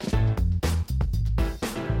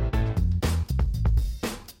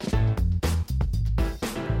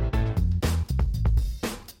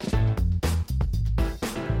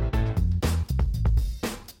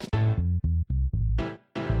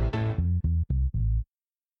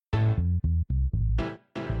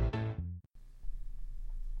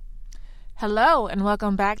Hello, and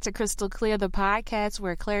welcome back to Crystal Clear, the podcast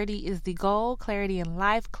where clarity is the goal, clarity in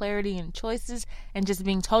life, clarity in choices, and just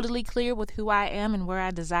being totally clear with who I am and where I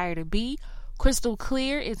desire to be. Crystal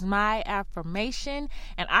clear is my affirmation,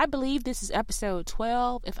 and I believe this is episode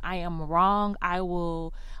 12. If I am wrong, I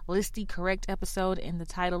will list the correct episode in the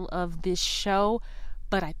title of this show,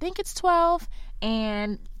 but I think it's 12,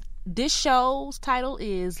 and this show's title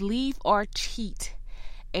is Leave or Cheat,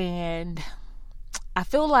 and I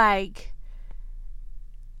feel like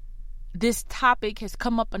this topic has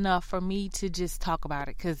come up enough for me to just talk about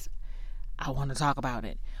it because I want to talk about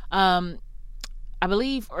it. I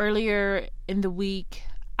believe earlier in the week,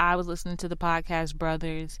 I was listening to the podcast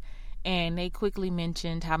Brothers, and they quickly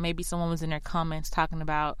mentioned how maybe someone was in their comments talking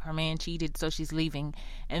about her man cheated, so she's leaving,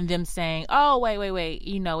 and them saying, oh, wait,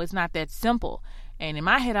 it's not that simple. And in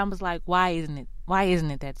my head, I was like, why isn't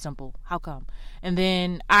it that simple? How come? And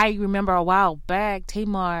then I remember a while back,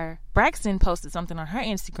 Tamar Braxton posted something on her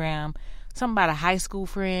Instagram. Something about a high school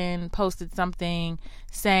friend posted something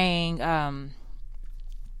saying,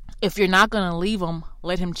 if you're not going to leave him,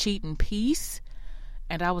 let him cheat in peace.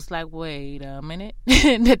 And I was like, wait a minute.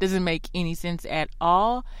 That doesn't make any sense at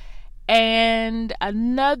all. And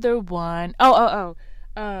another one,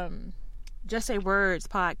 Just Say Words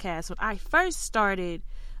podcast. When I first started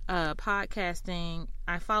podcasting,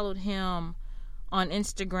 I followed him on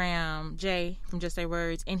Instagram, Jay from Just Say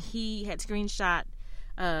Words, and he had screenshot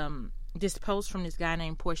this post from this guy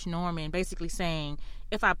named Portia Norman, basically saying,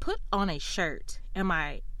 if I put on a shirt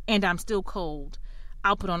and I'm still cold,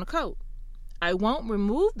 I'll put on a coat. I won't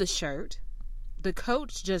remove the shirt. The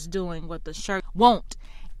coat's just doing what the shirt won't.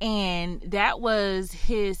 And that was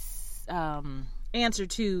his answer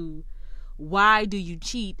to why do you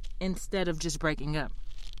cheat instead of just breaking up.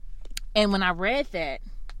 And when I read that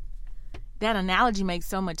analogy makes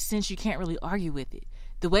so much sense, you can't really argue with it.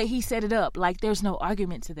 The way he set it up, like there's no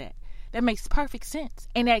argument to that. That makes perfect sense.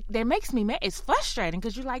 And that makes me mad. It's frustrating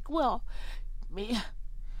because you're like, well,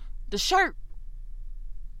 the shirt,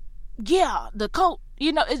 yeah, the coat,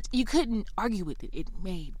 you couldn't argue with it. It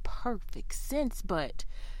made perfect sense. But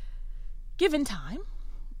given time,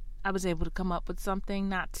 I was able to come up with something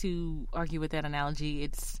not to argue with that analogy.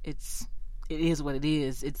 It is what it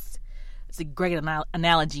is. It's a great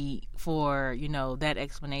analogy for, that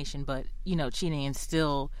explanation. But, cheating is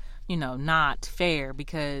still, not fair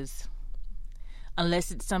because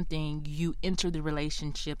unless it's something you enter the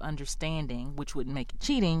relationship understanding, which wouldn't make it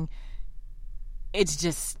cheating,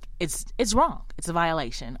 it's wrong. It's a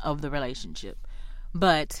violation of the relationship.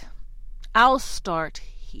 But I'll start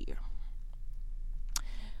here.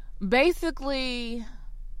 Basically,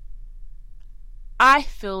 I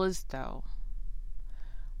feel as though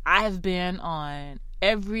I have been on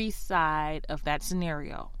every side of that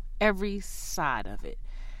scenario, every side of it.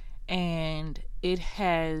 And it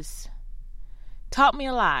has taught me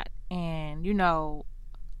a lot. And,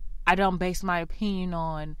 I don't base my opinion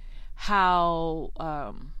on how,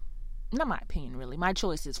 not my opinion really, my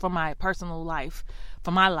choices for my personal life,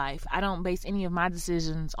 for my life. I don't base any of my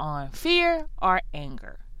decisions on fear or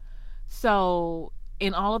anger. So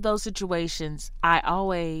in all of those situations, I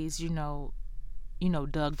always,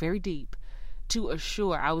 dug very deep to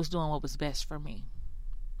assure I was doing what was best for me.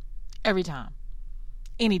 Every time.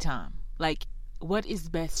 Anytime. Like, what is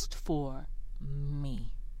best for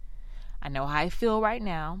me? I know how I feel right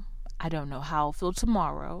now. I don't know how I'll feel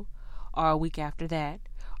tomorrow or a week after that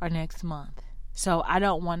or next month. So I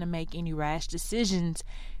don't want to make any rash decisions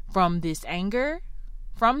from this anger,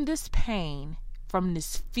 from this pain, from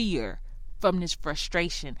this fear, from this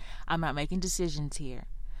frustration. I'm not making decisions here.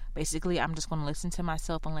 Basically, I'm just going to listen to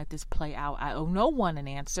myself and let this play out. I owe no one an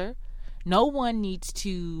answer. No one needs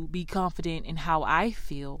to be confident in how I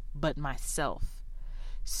feel but myself.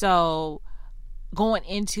 So going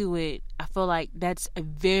into it, I feel like that's a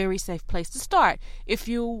very safe place to start. If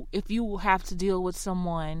you have to deal with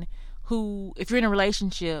someone if you're in a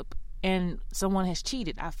relationship and someone has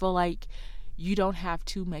cheated, I feel like you don't have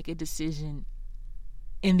to make a decision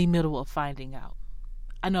in the middle of finding out.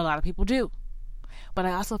 I know a lot of people do, but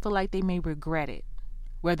I also feel like they may regret it,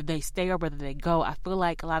 whether they stay or whether they go. I feel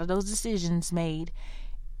like a lot of those decisions made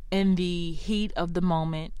in the heat of the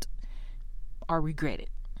moment are regretted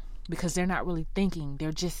because they're not really thinking.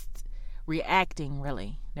 They're just reacting,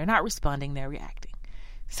 really. They're not responding, they're reacting.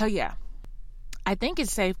 So yeah, I think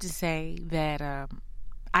it's safe to say that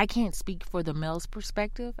I can't speak for the male's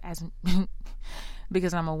perspective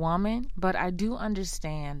because I'm a woman, but I do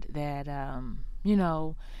understand that,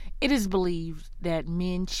 it is believed that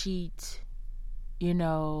men cheat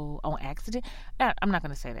on accident. I'm not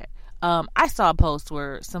going to say that. I saw a post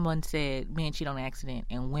where someone said men cheat on accident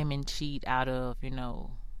and women cheat out of,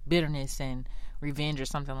 bitterness and revenge or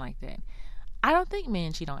something like that. I don't think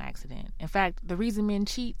men cheat on accident. In fact, the reason men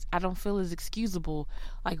cheat, I don't feel is excusable.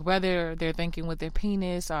 Like whether they're thinking with their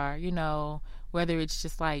penis or, whether it's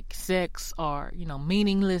just like sex or,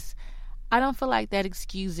 meaningless. I don't feel like that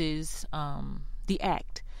excuses the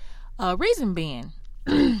act. Reason being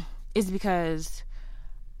is because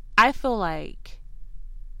I feel like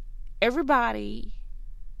everybody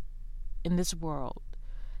in this world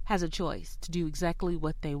has a choice to do exactly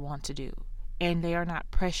what they want to do. And they are not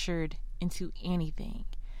pressured into anything.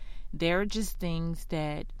 There are just things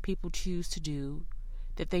that people choose to do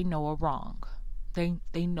that they know are wrong.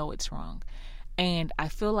 They know it's wrong. And I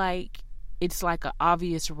feel like it's like an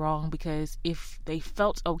obvious wrong because if they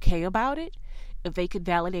felt okay about it, if they could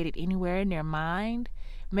validate it anywhere in their mind,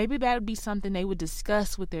 maybe that would be something they would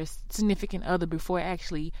discuss with their significant other before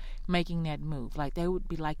actually making that move. Like they would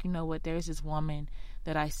be like, there's this woman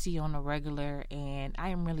that I see on a regular and I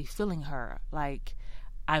am really feeling her. Like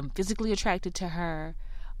I'm physically attracted to her.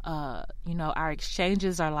 Our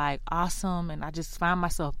exchanges are like awesome and I just find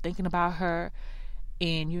myself thinking about her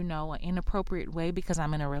in, an inappropriate way because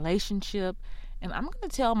I'm in a relationship. And I'm going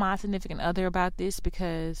to tell my significant other about this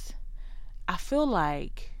because I feel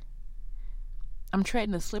like I'm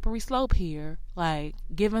treading a slippery slope here. Like,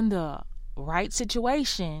 given the right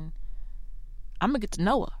situation, I'm going to get to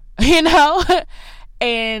know her,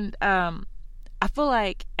 And I feel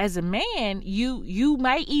like as a man, you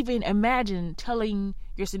might even imagine telling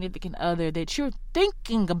your significant other that you're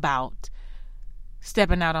thinking about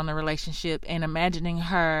stepping out on a relationship and imagining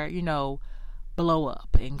her, blow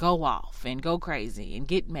up and go off and go crazy and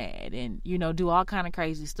get mad and, do all kind of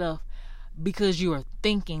crazy stuff because you are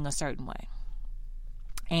thinking a certain way.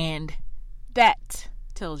 And that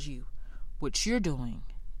tells you what you're doing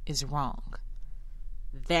is wrong.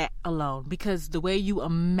 That alone, because the way you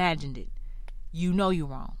imagined it, you're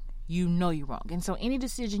wrong. You're wrong. And so any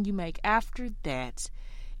decision you make after that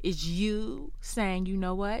is you saying, you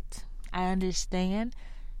know what? I understand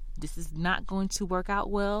this is not going to work out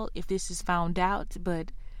well if this is found out,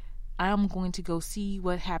 but I'm going to go see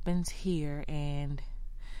what happens here and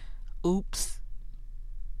oops.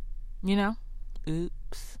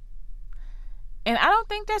 Oops. And I don't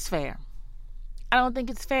think that's fair. I don't think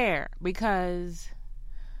it's fair because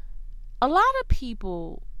a lot of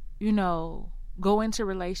people, go into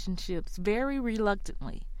relationships very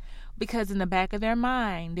reluctantly because in the back of their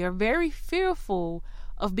mind, they're very fearful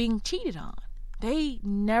of being cheated on. They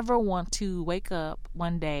never want to wake up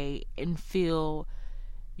one day and feel,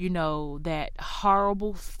 that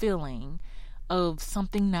horrible feeling of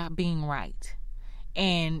something not being right.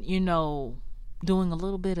 And, doing a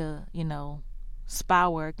little bit of, spy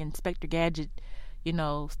work, Inspector Gadget,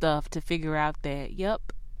 stuff to figure out that,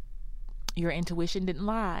 yep, your intuition didn't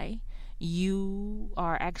lie. You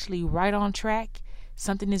are actually right on track.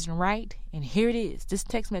 Something isn't right. And here it is. This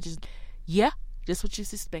text message. Yeah, just what you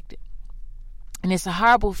suspected. And it's a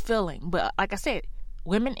horrible feeling. But like I said,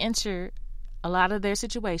 women enter a lot of their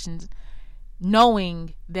situations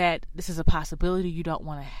knowing that this is a possibility. You don't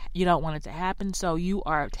want it to happen. So you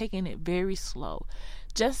are taking it very slow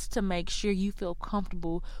just to make sure you feel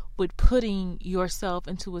comfortable with putting yourself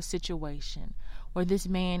into a situation where this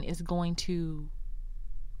man is going to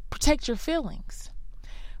protect your feelings.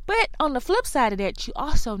 But on the flip side of that, you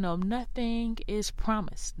also know nothing is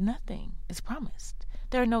promised. Nothing is promised.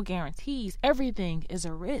 There are no guarantees. Everything is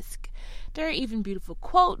a risk. There are even beautiful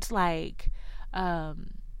quotes like, it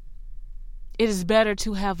is better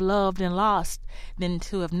to have loved and lost than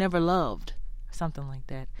to have never loved. Something like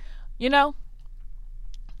that.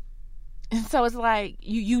 And so it's like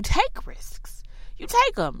you take risks. You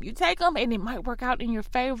take them and it might work out in your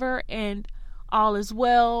favor and all is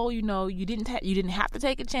well. You didn't have to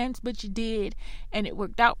take a chance, but you did, and it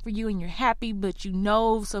worked out for you and you're happy. But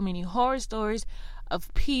so many horror stories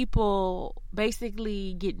of people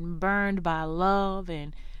basically getting burned by love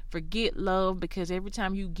and forget love because every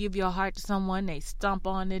time you give your heart to someone, they stomp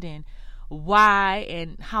on it and why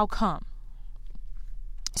and how come.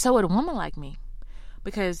 So with a woman like me,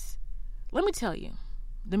 because let me tell you,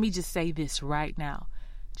 let me just say this right now.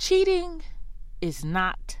 Cheating is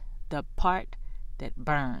not the part that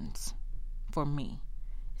burns for me.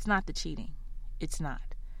 It's not the cheating. It's not.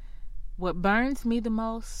 What burns me the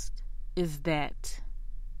most is that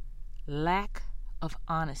lack of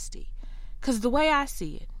honesty. Because the way I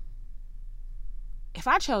see it, if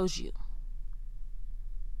I chose you,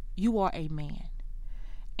 you are a man.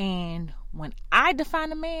 And when I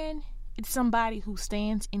define a man, it's somebody who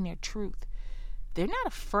stands in their truth. they're not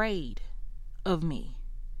afraid of me.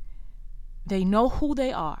 They know who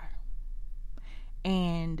they are.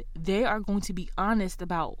 And they are going to be honest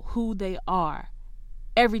about who they are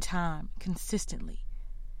every time, consistently.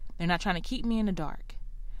 They're not trying to keep me in the dark.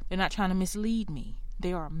 They're not trying to mislead me.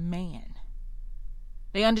 They are a man.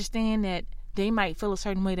 They understand that they might feel a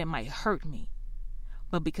certain way that might hurt me.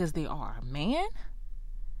 But because they are a man,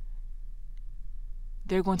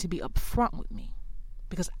 they're going to be upfront with me.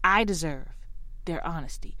 Because I deserve their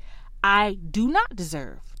honesty. I do not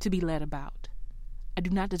deserve to be led about. I do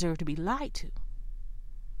not deserve to be lied to.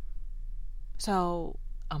 So,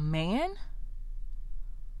 a man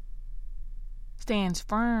stands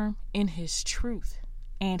firm in his truth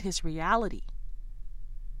and his reality.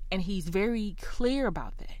 And he's very clear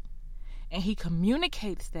about that. And he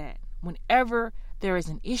communicates that whenever there is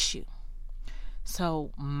an issue.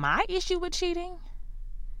 So, my issue with cheating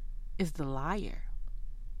is the liar.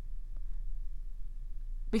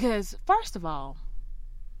 Because, first of all,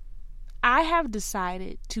 I have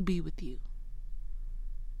decided to be with you.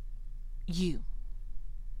 You.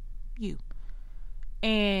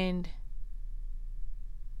 And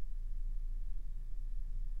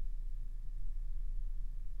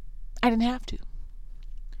I didn't have to.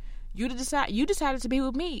 You decided to be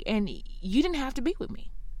with me, and you didn't have to be with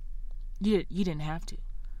me. You didn't have to.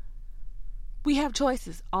 We have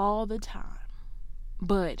choices all the time,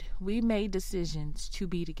 but we made decisions to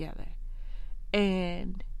be together.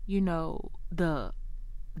 And the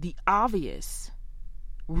obvious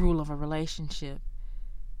rule of a relationship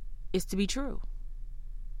is to be true.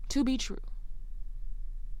 To be true.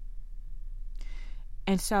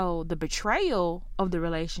 And so the betrayal of the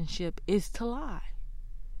relationship is to lie.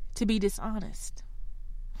 To be dishonest.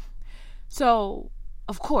 So,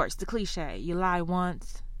 of course, the cliche, you lie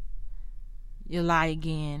once, you lie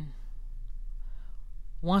again.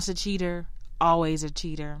 Once a cheater, always a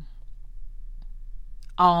cheater.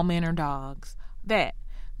 All men are dogs. That's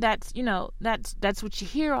what you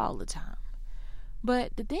hear all the time.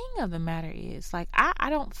 But the thing of the matter is, I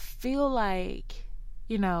don't feel like,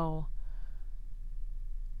 I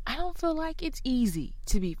don't feel like it's easy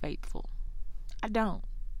to be faithful. I don't.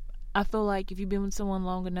 I feel like if you've been with someone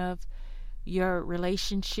long enough, your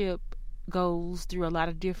relationship goes through a lot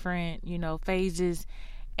of different, phases.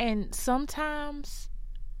 And sometimes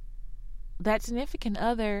that significant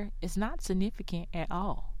other is not significant at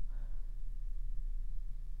all.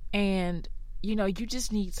 And, you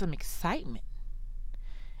just need some excitement.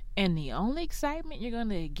 And the only excitement you're going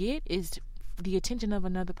to get is the attention of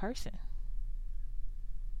another person.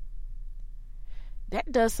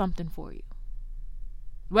 That does something for you.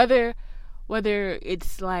 Whether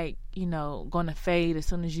it's going to fade as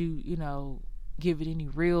soon as you, give it any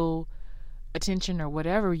real attention or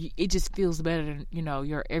whatever, it just feels better than,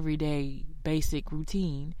 your everyday basic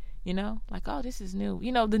routine, oh, this is new.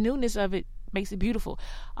 The newness of it makes it beautiful.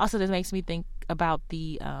 Also, this makes me think about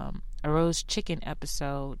the A Roast Chicken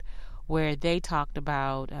episode where they talked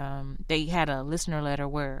about, they had a listener letter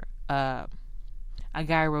where a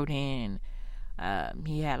guy wrote in,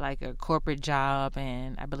 he had a corporate job,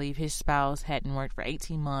 and I believe his spouse hadn't worked for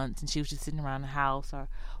 18 months, and she was just sitting around the house or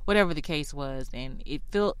whatever the case was, and it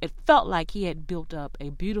felt like he had built up a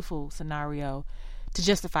beautiful scenario to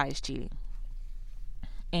justify his cheating.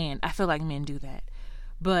 And I feel like men do that.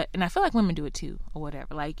 And I feel like women do it too, or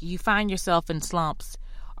whatever. You find yourself in slumps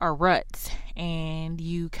or ruts, and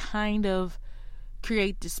you kind of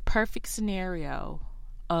create this perfect scenario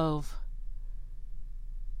of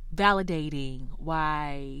validating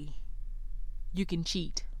why you can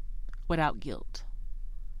cheat without guilt.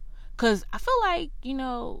 Because I feel like,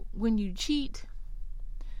 when you cheat,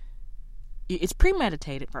 it's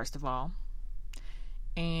premeditated, first of all.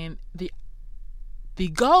 And the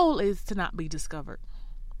goal is to not be discovered.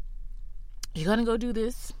 You're going to go do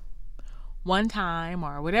this one time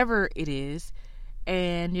or whatever it is,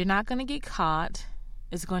 and you're not going to get caught.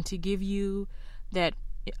 It's going to give you that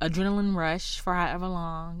adrenaline rush for however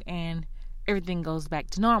long, and everything goes back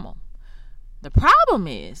to normal. The problem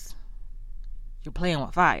is you're playing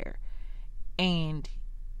with fire, and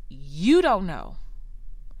you don't know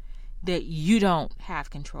that you don't have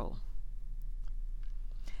control.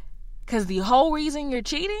 Because the whole reason you're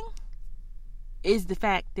cheating is the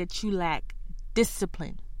fact that you lack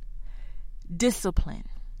discipline. Discipline.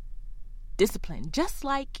 Just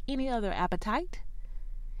like any other appetite,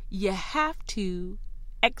 you have to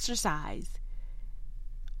exercise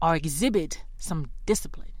or exhibit some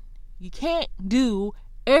discipline. You can't do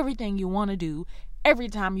everything you want to do every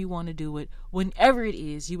time you want to do it, whenever it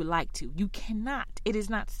is you would like to. You cannot. It is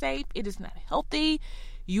not safe. It is not healthy.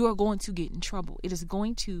 You are going to get in trouble. It is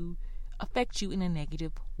going to affect you in a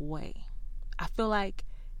negative way. I feel like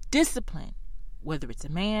discipline, whether it's a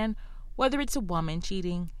man, whether it's a woman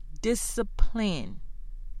cheating, discipline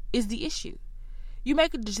is the issue. You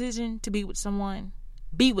make a decision to be with someone,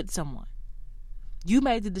 be with someone. You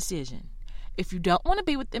made the decision. If you don't want to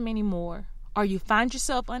be with them anymore, or you find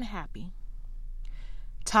yourself unhappy,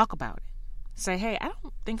 talk about it. Say, hey, I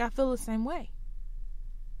don't think I feel the same way.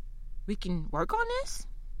 We can work on this,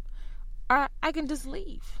 or I can just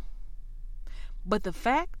leave. But the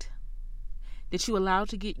fact that you allowed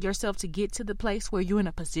to get yourself to get to the place where you're in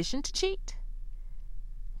a position to cheat,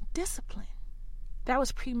 discipline. That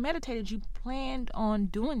was premeditated. You planned on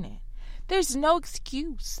doing that. There's no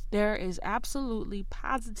excuse. There is absolutely,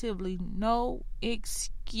 positively no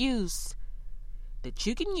excuse that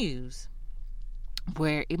you can use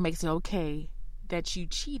where it makes it okay that you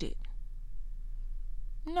cheated.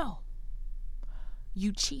 No.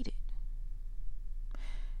 You cheated.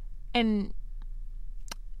 And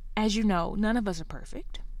as you know, none of us are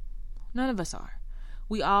perfect. None of us are.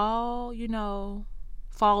 We all,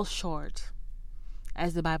 fall short,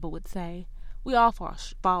 as the Bible would say. We all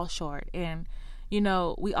fall short. And,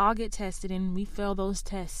 we all get tested and we fail those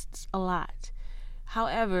tests a lot.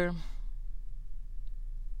 However,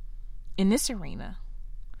 in this arena,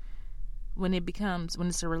 when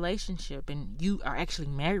it's a relationship and you are actually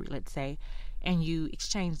married, let's say, and you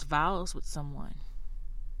exchange vows with someone,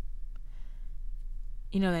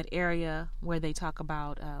 that area where they talk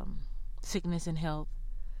about sickness and health,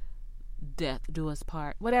 death do us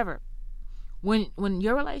part, whatever. When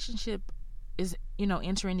your relationship is,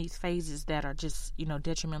 entering these phases that are just,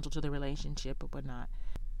 detrimental to the relationship or whatnot,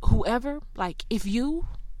 whoever, like, if you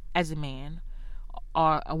as a man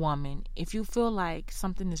or a woman, if you feel like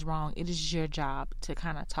something is wrong, it is your job to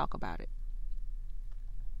kind of talk about it.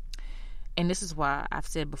 And this is why I've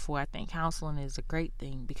said before, I think counseling is a great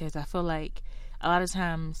thing, because I feel like a lot of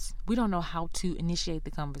times we don't know how to initiate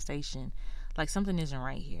the conversation. Like, something isn't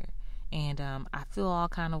right here. And I feel all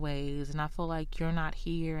kind of ways, and I feel like you're not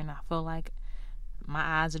here, and I feel like my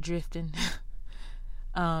eyes are drifting.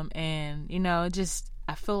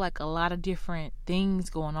 I feel like a lot of different things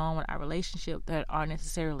going on with our relationship that aren't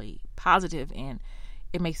necessarily positive, and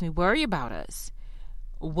it makes me worry about us.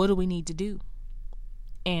 What do we need to do?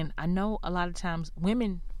 And I know a lot of times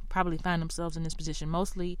women probably find themselves in this position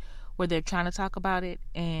mostly where they're trying to talk about it,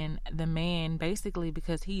 and the man, basically,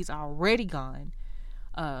 because he's already gone,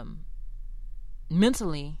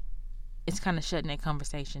 mentally, it's kind of shutting that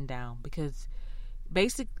conversation down, because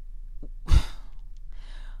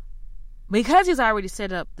because he's already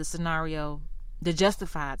set up the scenario, the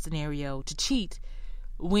justified scenario to cheat.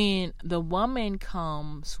 When the woman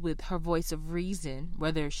comes with her voice of reason,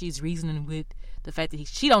 whether she's reasoning with the fact that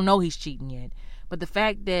she don't know he's cheating yet, but the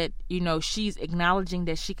fact that, she's acknowledging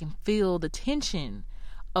that she can feel the tension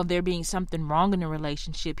of there being something wrong in the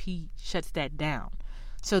relationship, he shuts that down.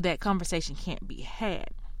 So that conversation can't be had.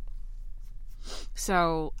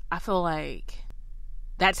 So I feel like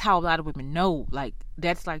that's how a lot of women know. Like,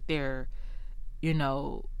 that's like their,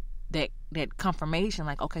 that confirmation.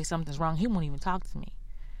 Like, okay, something's wrong. He won't even talk to me.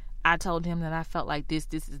 I told him that I felt like this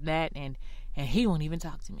is that, and he won't even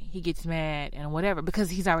talk to me. He gets mad and whatever,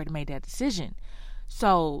 because he's already made that decision.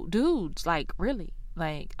 So, dudes, like, really,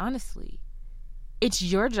 like, honestly, it's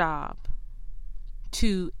your job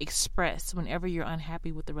to express whenever you're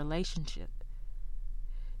unhappy with the relationship.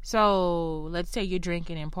 So, let's say you're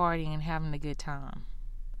drinking and partying and having a good time,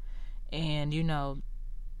 and, the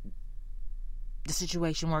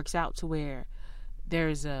situation works out to where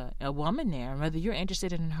there's a woman there, whether you're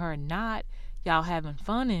interested in her or not, y'all having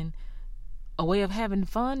fun, and a way of having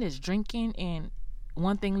fun is drinking, and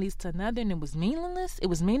one thing leads to another, and it was meaningless,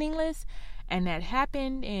 and that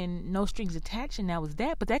happened, and no strings attached, and that was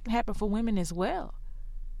that. But that can happen for women as well.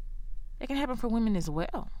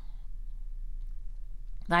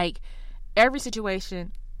 Like, every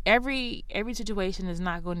situation is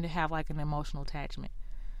not going to have like an emotional attachment.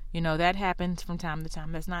 That happens from time to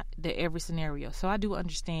time. That's not every scenario. So I do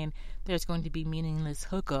understand there's going to be meaningless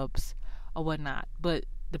hookups or whatnot. But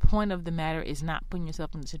the point of the matter is not putting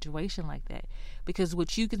yourself in a situation like that. Because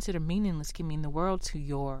what you consider meaningless can mean the world to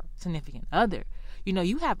your significant other.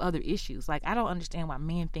 You have other issues. Like, I don't understand why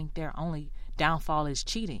men think their only downfall is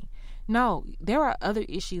cheating. No, there are other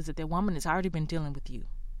issues that the woman has already been dealing with you.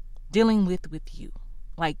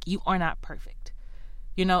 Like, you are not perfect.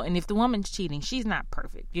 And if the woman's cheating, she's not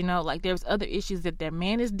perfect. Like, there's other issues that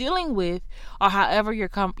man is dealing with, or however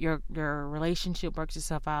your relationship works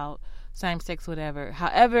itself out, same sex, whatever.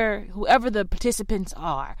 However, whoever the participants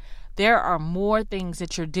are, There are more things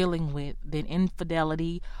that you're dealing with than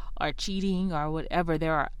infidelity or cheating or whatever.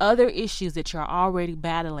 There are other issues that you're already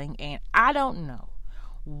battling, and I don't know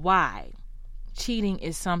why cheating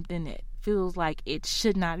is something that feels like it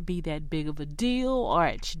should not be that big of a deal, or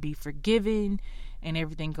it should be forgiven and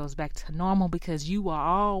everything goes back to normal because you are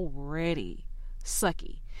already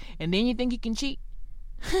sucky. And then you think you can cheat?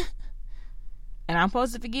 And I'm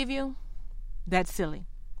supposed to forgive you? That's silly.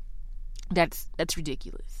 That's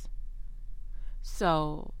ridiculous.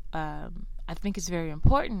 So I think it's very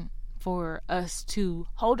important for us to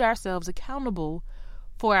hold ourselves accountable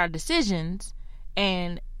for our decisions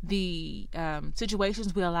and the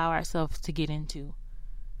situations we allow ourselves to get into.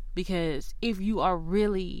 Because if you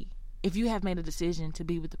have made a decision to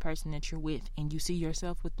be with the person that you're with and you see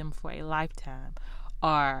yourself with them for a lifetime,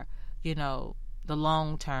 or, you know, the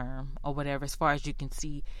long term or whatever, as far as you can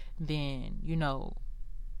see, then, you know,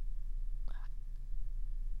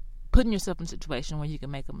 putting yourself in a situation where you can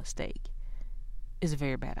make a mistake is a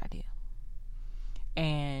very bad idea.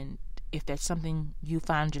 And if that's something you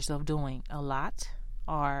find yourself doing a lot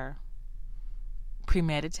or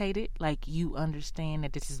premeditated, like you understand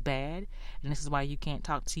that this is bad and this is why you can't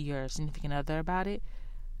talk to your significant other about it,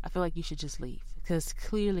 I feel like you should just leave, because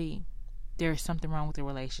clearly there is something wrong with the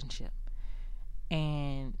relationship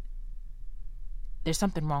and there's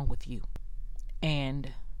something wrong with you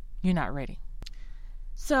and you're not ready.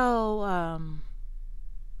 So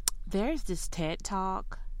there's this TED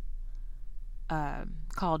Talk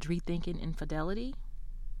called Rethinking Infidelity.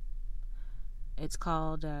 It's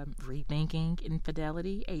called Rethinking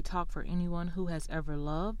Infidelity, a talk for anyone who has ever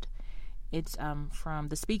loved. It's from,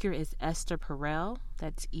 the speaker is Esther Perel.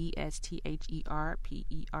 That's ESTHERPEREL.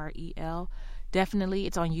 Definitely,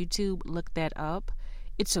 it's on YouTube. Look that up.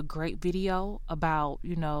 It's a great video about,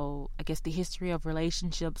 you know, I guess the history of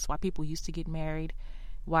relationships, why people used to get married,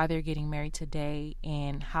 why they're getting married today,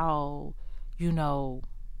 and how, you know,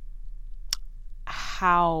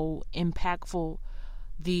 how impactful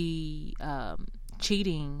the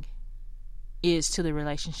cheating is to the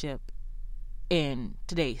relationship in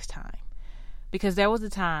today's time. Because there was a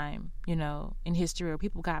time, you know, in history where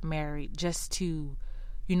people got married just to,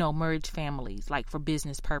 you know, merge families, like for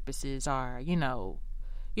business purposes, or, you know,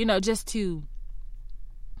 just to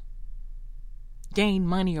gain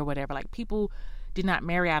money or whatever. Like, people did not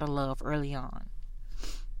marry out of love early on.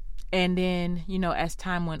 And then, you know, as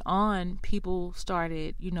time went on, people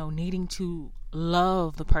started, you know, needing to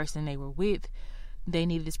love the person they were with. They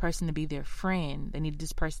needed this person to be their friend. They needed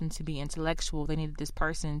this person to be intellectual. They needed this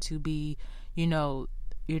person to be, you know,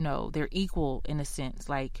 their equal in a sense.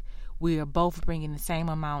 Like, we are both bringing the same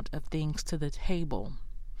amount of things to the table.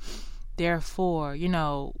 Therefore, you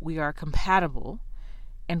know, we are compatible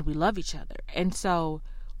and we love each other. And so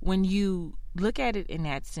when you look at it in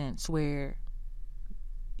that sense, where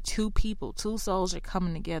two souls are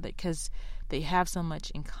coming together because they have so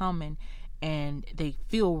much in common and they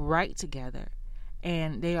feel right together,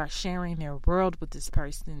 and they are sharing their world with this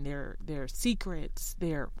person, their secrets,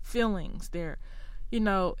 their feelings, their, you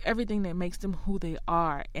know, everything that makes them who they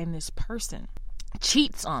are, and this person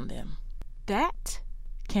cheats on them, that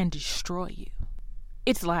can destroy you.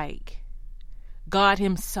 It's like God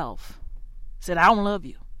himself said, I don't love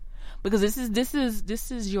you, because this is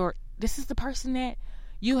the person that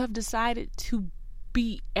you have decided to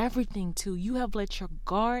be everything to. You have let your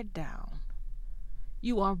guard down.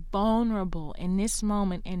 You are vulnerable in this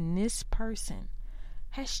moment, and this person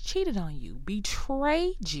has cheated on you,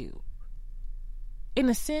 betrayed you, in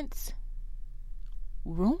a sense,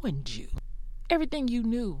 ruined you. Everything you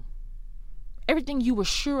knew, everything you were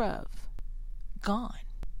sure of, gone.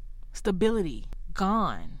 Stability,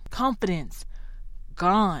 gone. Confidence,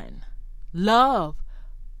 gone. Love,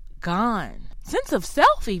 gone. Sense of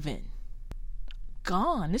self, even,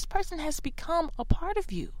 gone. This person has become a part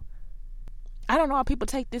of you. I don't know how people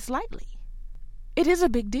take this lightly. It is a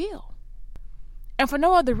big deal. And for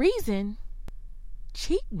no other reason,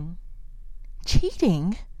 cheating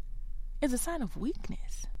is a sign of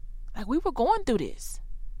weakness. Like, we were going through this.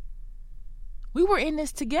 We were in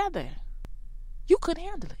this together. You couldn't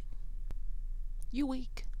handle it. You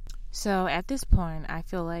weak. So at this point, I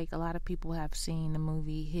feel like a lot of people have seen the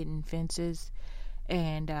movie Hidden Fences,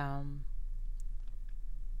 and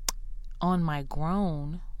On My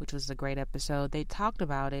Grown, which was a great episode, they talked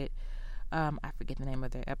about it. I forget the name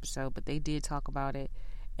of the episode, but they did talk about it,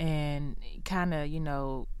 and kind of, you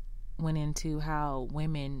know, went into how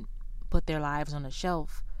women put their lives on a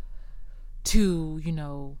shelf to, you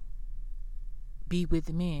know, be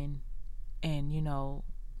with men and, you know,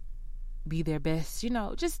 be their best, you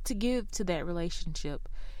know, just to give to that relationship.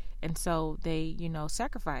 And so they,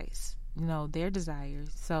 sacrifice, their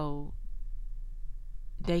desires so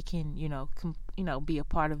they can, be a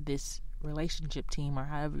part of this relationship team, or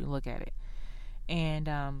however you look at it. And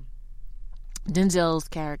Denzel's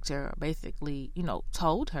character basically,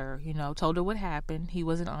 told her what happened. He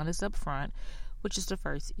wasn't honest up front, which is the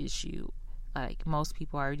first issue. Like, most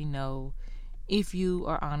people already know, if you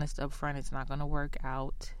are honest up front, it's not going to work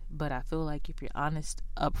out. But I feel like if you're honest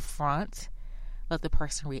up front, let the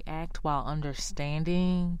person react while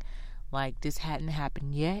understanding, like, this hadn't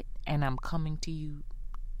happened yet, and I'm coming to you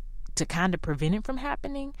to kind of prevent it from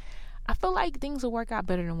happening. I feel like things will work out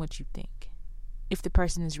better than what you think, if the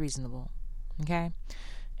person is reasonable. Okay?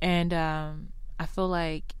 And I feel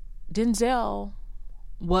like Denzel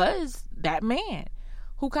was that man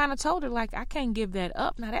who kind of told her, like, I can't give that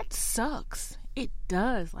up. Now, that sucks. It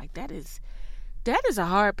does. Like, that is a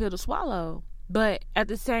hard pill to swallow. But at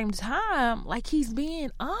the same time, like, he's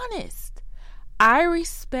being honest. I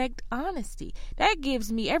respect honesty. That gives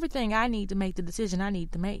me everything I need to make the decision I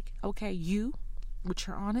need to make. Okay, you, with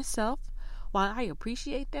your honest self, while I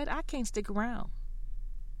appreciate that, I can't stick around.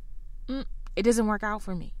 It doesn't work out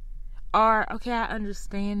for me. Or, okay, I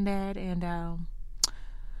understand that, and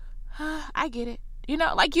I get it.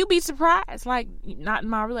 Like, you'd be surprised. Like, not in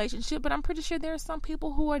my relationship, but I'm pretty sure there are some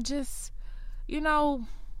people who are just,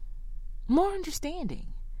 more understanding.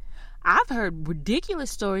 I've heard ridiculous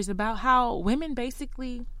stories about how women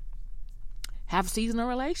basically have seasonal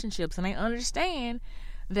relationships, and they understand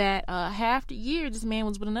that half the year this man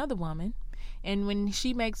was with another woman, and when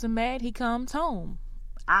she makes him mad, he comes home.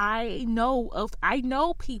 I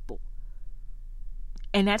know people,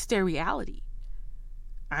 and that's their reality.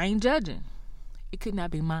 I ain't judging. It could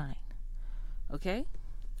not be mine. Okay?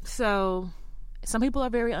 So, some people are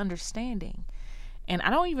very understanding. And I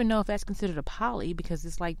don't even know if that's considered a poly, because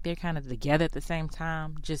it's like they're kind of together at the same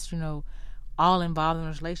time, just, all involved in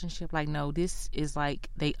a relationship. Like, no, this is like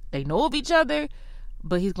they know of each other,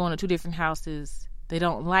 but he's going to 2 different houses. They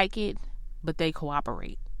don't like it, but they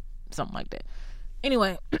cooperate. Something like that.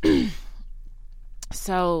 Anyway,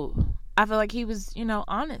 so I feel like he was,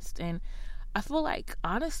 honest. And I feel like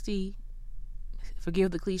honesty,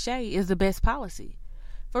 forgive the cliche, is the best policy.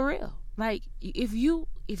 For real. Like, if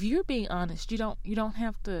you're being honest, you don't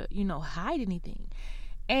have to, hide anything.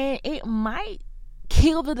 And it might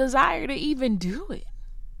kill the desire to even do it.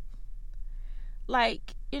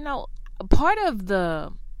 Like, part of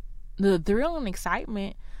the thrill and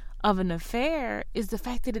excitement of an affair is the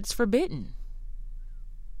fact that it's forbidden.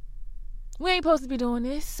 We ain't supposed to be doing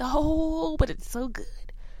this, but it's so good.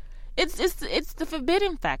 It's the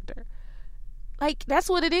forbidden factor. Like, that's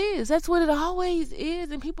what it is. That's what it always is.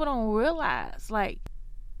 And people don't realize, like,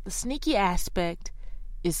 the sneaky aspect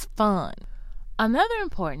is fun. Another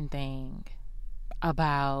important thing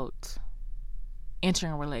about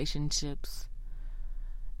entering relationships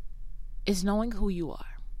is knowing who you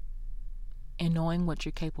are and knowing what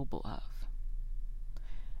you're capable of,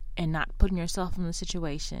 and not putting yourself in a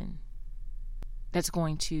situation that's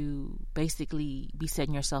going to basically be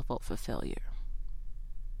setting yourself up for failure.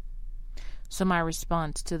 So my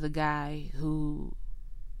response to the guy who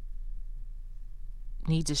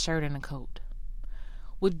needs a shirt and a coat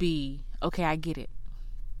would be, okay, I get it.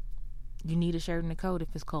 You need a shirt and a coat if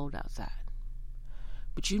it's cold outside.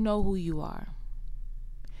 But you know who you are.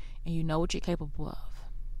 And you know what you're capable of.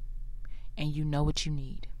 And you know what you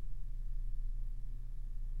need.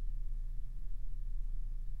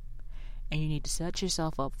 And you need to set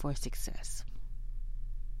yourself up for success.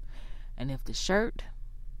 And if the shirt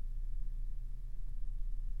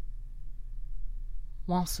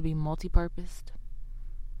wants to be multi-purposed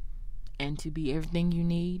and to be everything you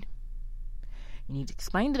need to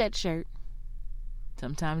explain to that shirt,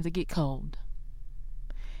 sometimes it get cold,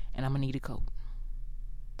 and I'm gonna need a coat.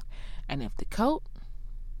 And if the coat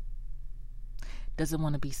doesn't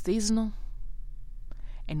want to be seasonal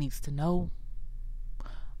and needs to know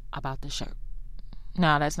about the shirt.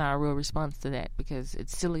 Now, that's not a real response to that, because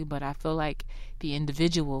it's silly, but I feel like the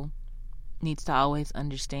individual needs to always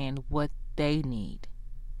understand what they need,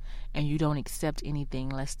 and you don't accept anything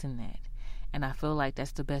less than that. And I feel like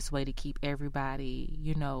that's the best way to keep everybody,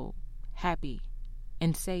 happy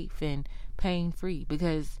and safe and pain-free,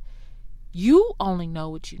 because you only know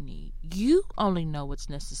what you need. You only know what's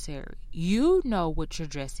necessary. You know what you're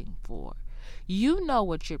dressing for. You know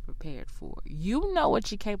what you're prepared for. You know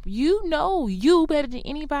what you're capable. You know you better than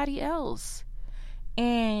anybody else.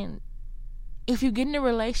 And if you get in a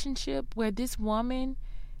relationship where this woman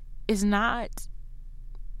is not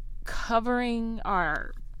covering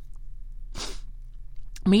or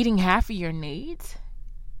meeting half of your needs,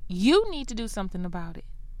 you need to do something about it.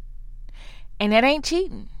 And that ain't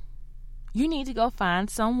cheating. You need to go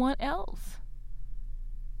find someone else.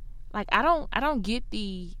 Like, I don't get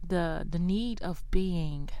the need of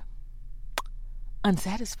being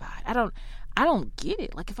unsatisfied. I don't get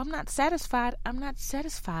it. Like, if I'm not satisfied, I'm not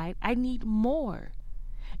satisfied. I need more.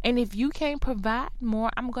 And if you can't provide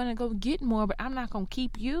more, I'm going to go get more, but I'm not going to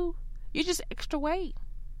keep you. You're just extra weight.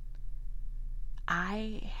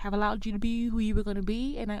 I have allowed you to be who you were going to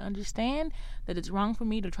be, and I understand that it's wrong for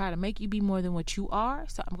me to try to make you be more than what you are.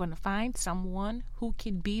 So I'm going to find someone who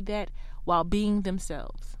can be that while being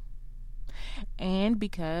themselves. And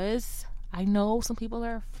because I know some people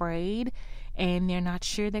are afraid and they're not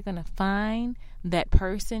sure they're going to find that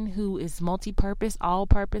person who is multi-purpose,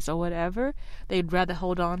 all-purpose, or whatever, they'd rather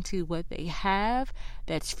hold on to what they have.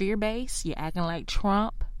 That's fear-based. You're acting like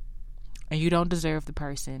Trump, and you don't deserve the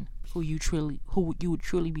person who you would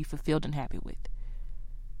truly be fulfilled and happy with.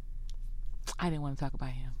 I didn't want to talk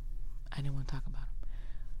about him.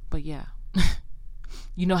 But yeah.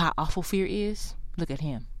 You know how awful fear is? Look at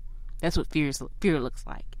him. That's what fear looks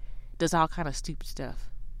like. Does all kind of stupid stuff.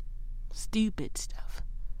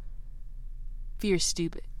 Fear is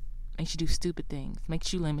stupid. Makes you do stupid things.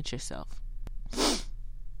 Makes you limit yourself.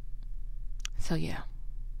 So yeah.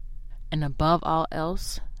 And above all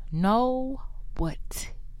else, know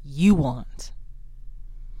what you want.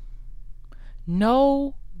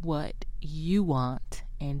 Know what you want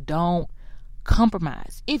and don't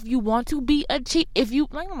compromise. If you want to be a cheat, I'm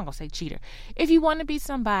not gonna say cheater. If you want to be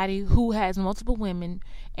somebody who has multiple women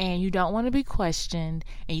and you don't want to be questioned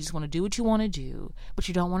and you just want to do what you want to do, but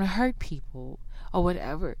you don't want to hurt people or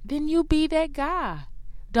whatever, then you be that guy.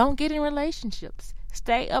 Don't get in relationships.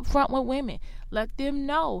 Stay upfront with women. Let them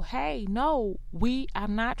know, hey, no,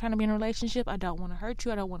 I'm not trying to be in a relationship. I don't want to hurt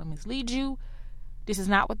you. I don't want to mislead you. This is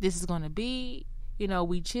not what this is going to be. You know,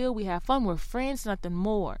 we chill, we have fun, we're friends, nothing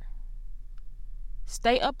more.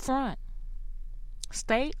 Stay upfront.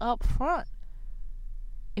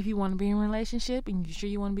 If you want to be in a relationship and you're sure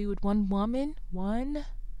you want to be with one woman,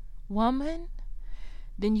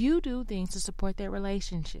 then you do things to support that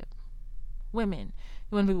relationship. Women,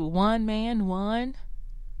 you want to be with one man,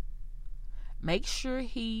 make sure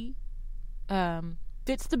he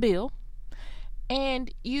fits the bill,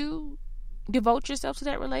 and you devote yourself to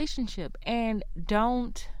that relationship, and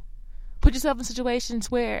don't put yourself in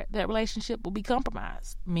situations where that relationship will be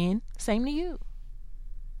compromised. Men, same to you.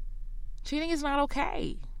 Cheating is not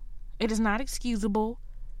okay. It is not excusable.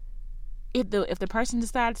 If the person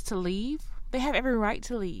decides to leave, they have every right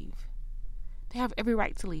to leave.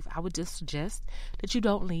 I would just suggest that you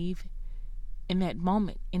don't leave in that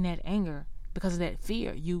moment, in that anger, because of that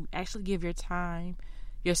fear. You actually give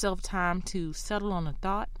yourself time to settle on a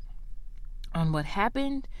thought, on what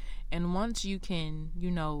happened, and once you can,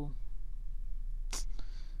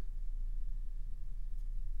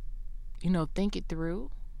 think it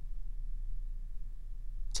through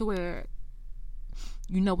to where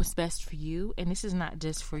you know what's best for you. And this is not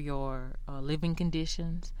just for your living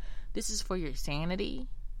conditions. This is for your sanity.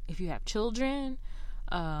 If you have children,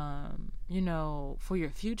 for your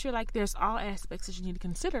future, like, there's all aspects that you need to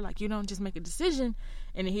consider. Like, you don't just make a decision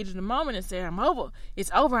in the heat of the moment and say,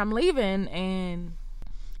 it's over, I'm leaving, and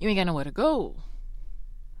you ain't got nowhere to go.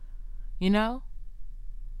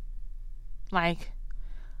 Like,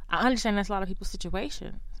 I understand that's a lot of people's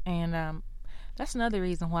situation, and that's another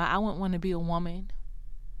reason why I wouldn't want to be a woman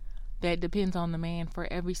that depends on the man for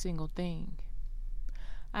every single thing.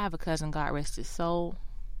 I have a cousin, God rest his soul,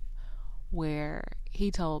 where he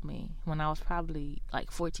told me when I was probably like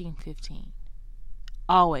 14, 15,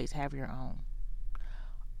 always have your own.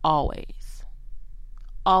 Always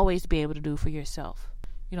be able to do for yourself.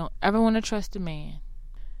 You don't ever want to trust a man.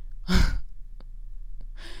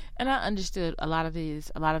 And I understood a lot of the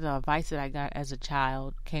advice that I got as a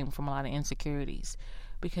child came from a lot of insecurities,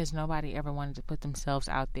 because nobody ever wanted to put themselves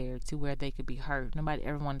out there to where they could be hurt. Nobody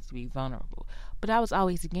ever wanted to be vulnerable. But I was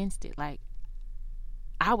always against it. Like,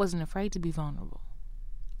 I wasn't afraid to be vulnerable.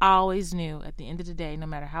 I always knew at the end of the day, no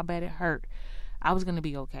matter how bad it hurt, I was going to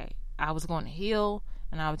be okay. I was going to heal,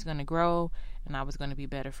 and I was going to grow, and I was going to be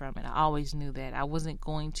better from it. I always knew that. I wasn't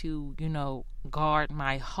going to, guard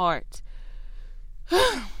my heart,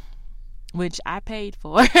 which I paid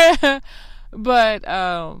for. But,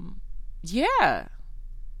 yeah.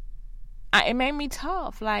 It made me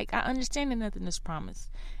tough. Like, I understand that nothing is promised.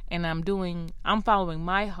 And I'm following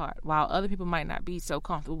my heart, while other people might not be so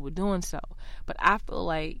comfortable with doing so. But I feel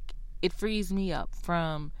like it frees me up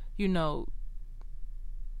from,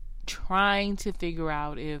 trying to figure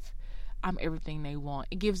out if I'm everything they want.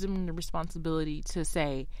 It gives them the responsibility to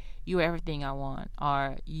say, you are everything I want,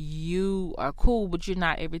 or you are cool, but you're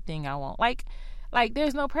not everything I want. Like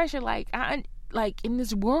there's no pressure. Like in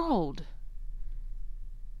this world,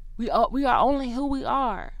 we are only who we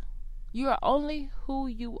are. You are only who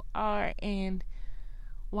you are, and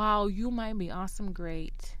while you might be awesome,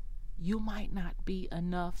 great, you might not be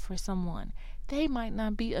enough for someone. They might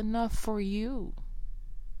not be enough for you.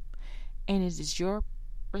 And it is your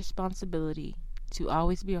responsibility to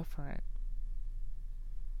always be upfront.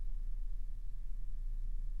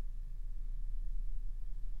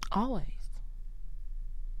 Always.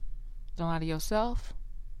 Don't lie to yourself.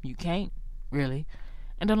 You can't, really.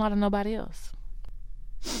 And don't lie to nobody else.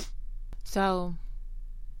 So,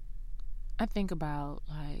 I think about,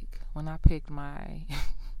 like, when I picked my...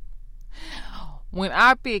 when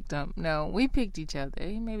I picked him, no, we picked each other.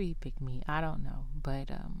 Maybe he picked me. I don't know.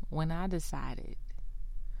 But when I decided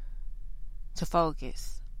to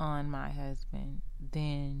focus on my husband,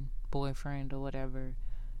 then boyfriend or whatever,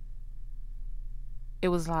 it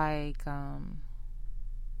was like I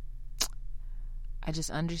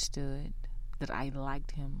just understood that I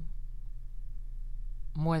liked him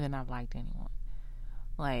more than I've liked anyone.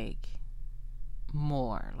 Like,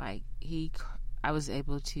 more. Like, I was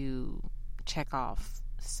able to check off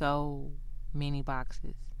so many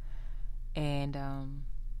boxes. And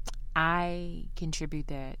I contribute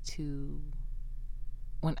that to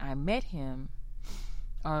when I met him,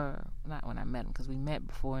 or not when I met him, because we met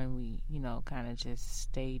before and we, kind of just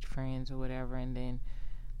stayed friends or whatever, and then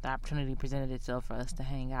the opportunity presented itself for us to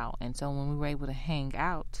hang out. And so when we were able to hang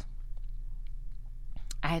out,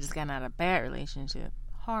 I had just gotten out of a bad relationship,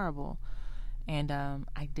 horrible, and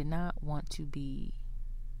I did not want to be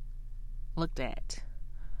looked at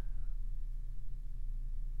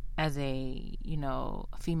as a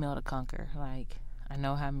female to conquer. Like, I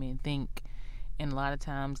know how men think, and a lot of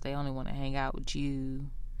times they only want to hang out with you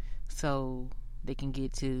so they can they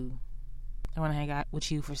want to hang out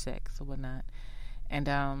with you for sex or whatnot. And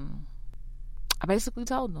I basically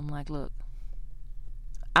told them, like, look,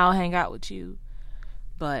 I'll hang out with you,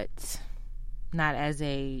 but not as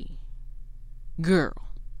a girl.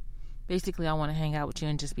 Basically, I want to hang out with you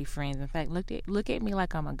and just be friends. In fact, look at me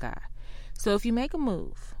like I'm a guy. So if you make a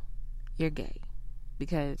move, you're gay,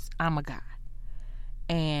 because I'm a guy.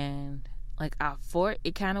 And like,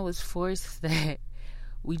 it kind of was forced that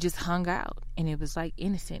we just hung out, and it was like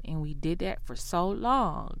innocent, and we did that for so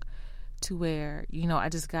long to where, I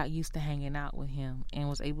just got used to hanging out with him and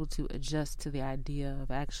was able to adjust to the idea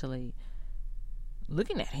of actually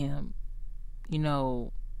looking at him,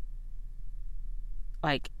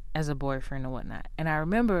 like as a boyfriend or whatnot. And I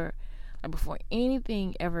remember, like, before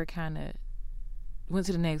anything ever kind of went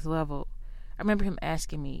to the next level, I remember him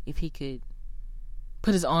asking me if he could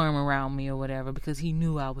put his arm around me or whatever, because he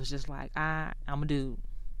knew I was just like, I'm a dude.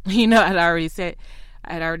 I had already set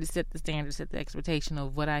the standard, set the expectation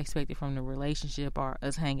of what I expected from the relationship or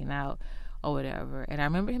us hanging out or whatever. And I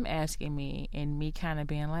remember him asking me, and me kind of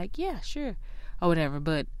being like, yeah, sure, or whatever,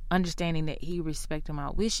 but understanding that he respected my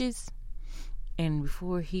wishes. And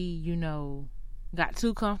before he, got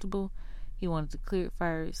too comfortable, he wanted to clear it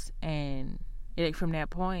first. And from that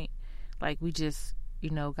point, like, we just,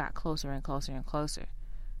 got closer and closer and closer.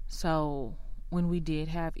 So when we did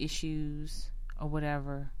have issues or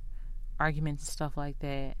whatever, arguments and stuff like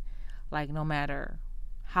that, like, no matter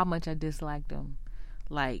how much I disliked him,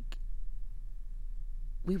 like,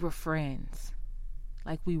 we were friends.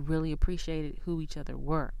 Like, we really appreciated who each other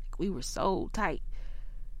were. Like, we were so tight,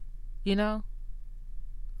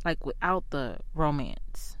 like, without the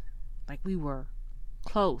romance. Like, we were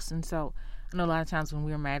close. And so I know a lot of times when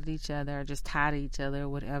we were mad at each other or just tired of each other or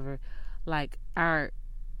whatever, like, our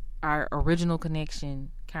original connection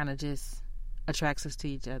kind of just attracts us to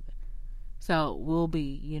each other. So we'll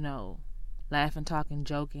be, laughing, talking,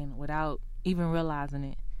 joking without even realizing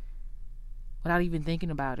it, without even thinking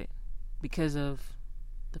about it, because of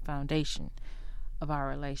the foundation of our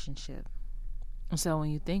relationship. And so when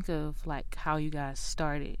you think of, like, how you guys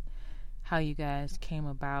started, how you guys came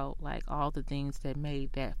about, like, all the things that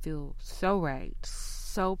made that feel so right,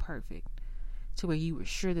 so perfect, to where you were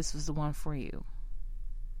sure this was the one for you,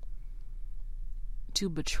 to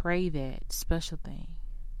betray that special thing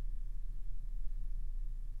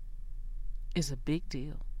is a big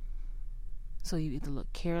deal. So you either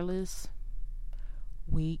look careless,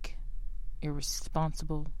 weak,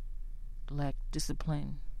 irresponsible, lack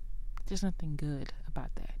discipline. There's nothing good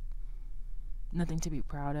about that. Nothing to be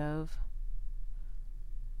proud of.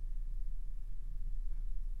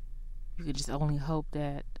 You could just only hope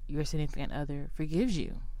that your significant other forgives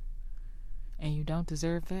you. And you don't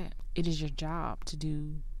deserve that. It is your job to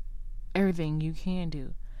do everything you can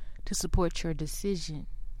do to support your decision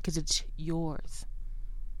because it's yours.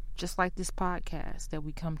 Just like this podcast that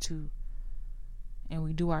we come to and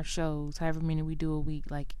we do our shows, however many we do a week,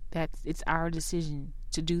 like it's our decision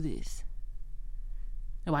to do this.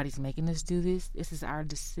 Nobody's making us do this. This is our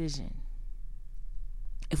decision.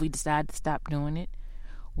 If we decide to stop doing it,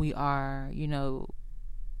 we are,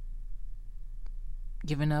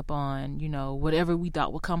 giving up on, whatever we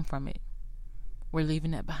thought would come from it. We're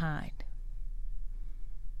leaving that behind.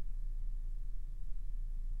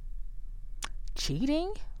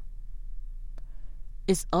 Cheating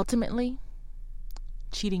is ultimately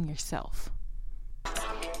cheating yourself.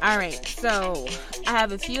 All right, so I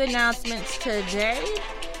have a few announcements today,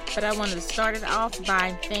 but I wanted to start it off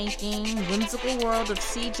by thanking Whimsical World of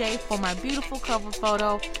CJ for my beautiful cover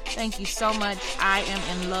photo. Thank you so much. I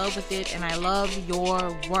am in love with it, and I love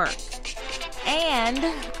your work. And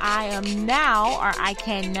I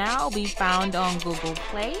can now be found on Google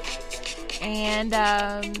Play. And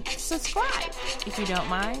subscribe if you don't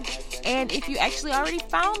mind. And if you actually already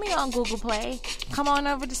found me on Google Play, come on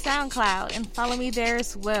over to SoundCloud and follow me there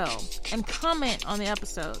as well. And comment on the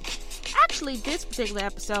episode. Actually, this particular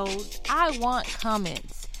episode, I want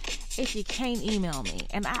comments if you can't email me.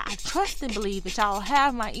 And I trust and believe that y'all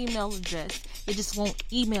have my email address. You just won't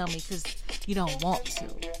email me because you don't want to.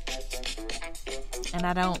 And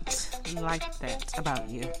I don't like that about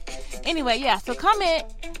you. Anyway, yeah, so comment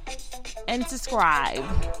and subscribe.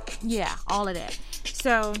 Yeah, all of that.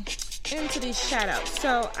 So, into these shout outs.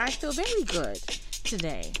 So, I feel very good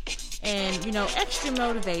today. And, extra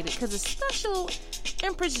motivated because a special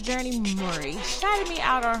Empress Journey Murray shouted me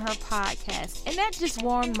out on her podcast. And that just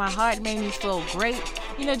warmed my heart, made me feel great.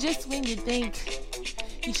 Just when you think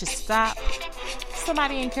you should stop,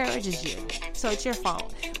 somebody encourages you. So it's your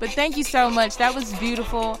fault. But thank you so much. That was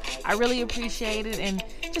beautiful. I really appreciate it. And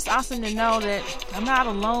just awesome to know that I'm not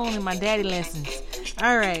alone in my daddy lessons.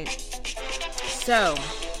 All right. So,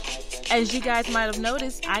 as you guys might have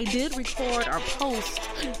noticed, I did record or post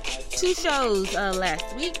 2 shows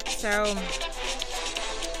last week. So,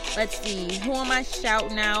 let's see. Who am I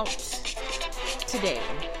shouting out today?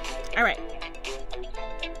 All right.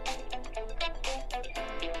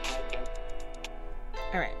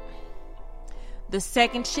 The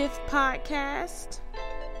Second Shift Podcast,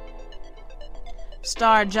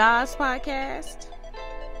 Star Jaws Podcast,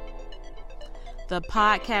 The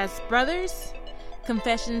Podcast Brothers,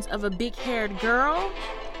 Confessions of a Big-Haired Girl,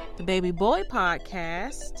 The Baby Boy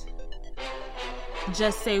Podcast,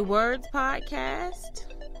 Just Say Words Podcast,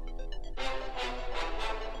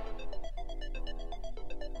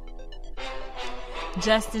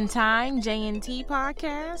 Just in Time JNT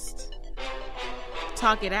Podcast,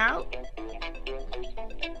 Talk It Out,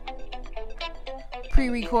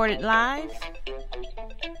 Pre-recorded live,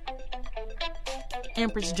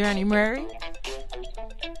 Empress Journey Murray,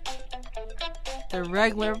 The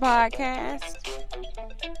Regular Podcast,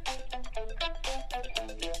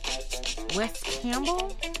 Wes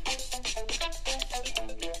Campbell,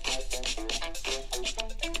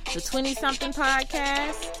 The 20-something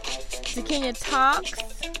Podcast, Zakenya Talks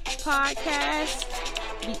Podcast,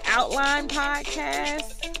 The Outline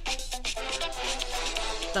Podcast,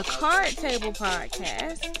 The Card Table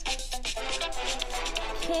Podcast,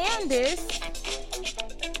 Candace,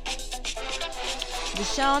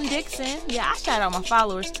 Deshaun Dixon. Yeah, I shout out my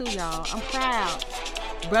followers too, y'all. I'm proud.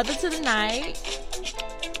 Brother to the Night,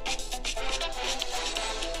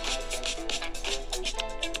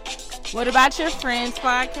 What About Your Friends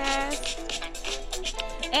Podcast.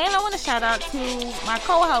 And I want to shout out to my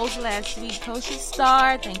co-host last week, Kosha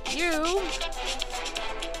Star. Thank you.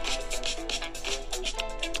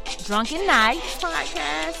 Drunken Nights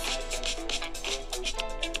Podcast.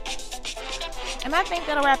 And I think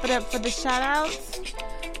that'll wrap it up for the shout outs.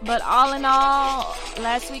 But all in all,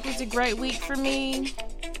 last week was a great week for me.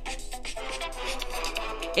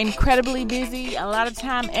 Incredibly busy, a lot of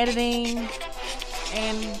time editing,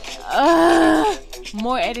 and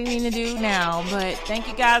more editing to do now. But thank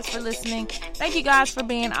you guys for listening. Thank you guys for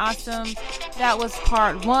being awesome. That was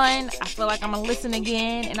part 1. I feel like I'm going to listen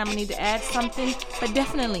again and I'm going to need to add something. But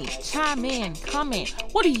definitely chime in, comment.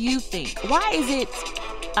 What do you think? Why is it,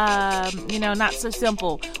 not so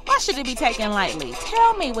simple? Why should it be taken lightly?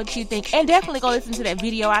 Tell me what you think. And definitely go listen to that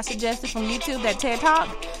video I suggested from YouTube, that TED Talk.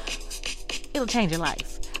 It'll change your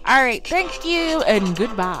life. All right. Thank you and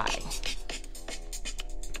goodbye.